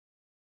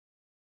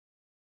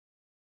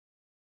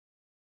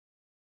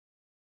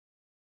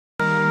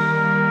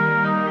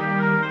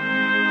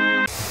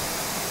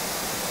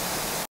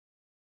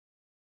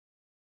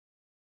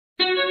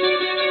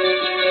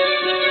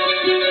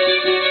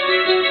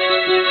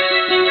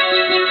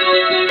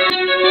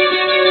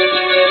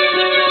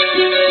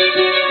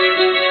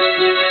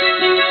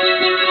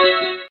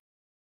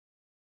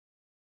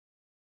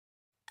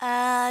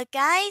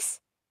Guys,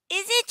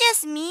 is it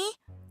just me?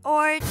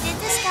 Or did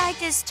the sky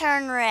just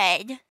turn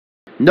red?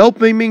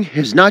 Nope, Ming-Ming,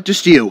 it's not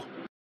just you.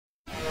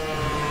 What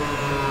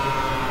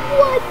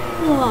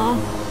the?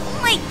 Oh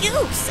my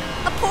goose!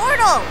 A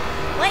portal!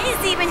 What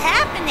is even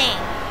happening?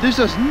 This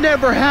has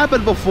never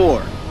happened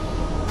before.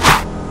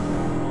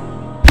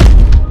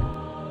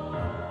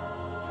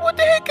 What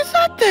the heck is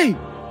that thing?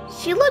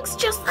 She looks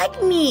just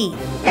like me.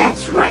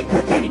 That's right,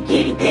 pathetic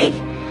guinea pig.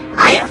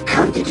 I have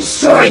come to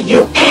destroy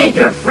you and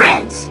your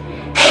friends,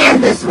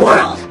 and this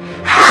world.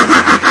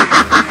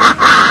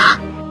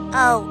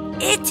 Oh,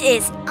 it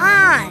is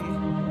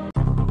on!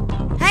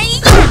 Hey!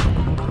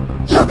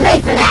 You'll pay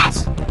for that!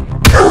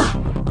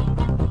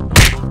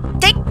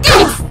 Take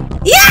this!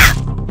 Yeah!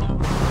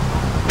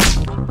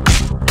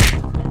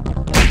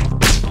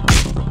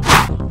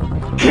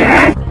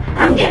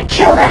 I'm gonna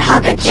kill that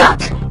hunk of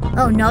junk!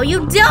 Oh, no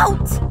you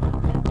don't!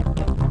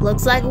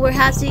 Looks like we'll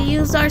have to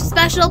use our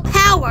special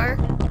power.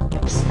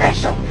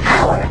 Special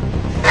power?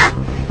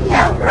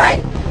 Yeah,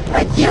 right.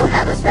 But you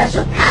have a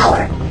special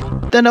power.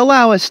 Then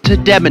allow us to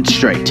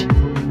demonstrate. Go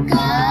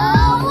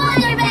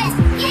Wonderbest!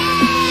 Yay!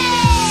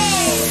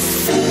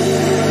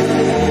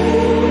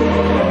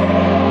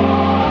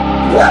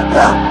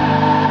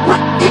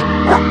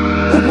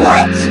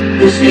 What?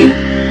 You see,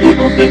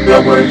 people think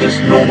that we're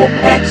just normal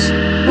pets,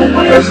 but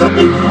we're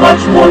something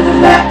much more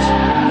than that.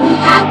 We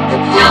have the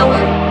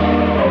power.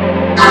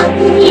 I'll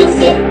use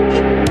it.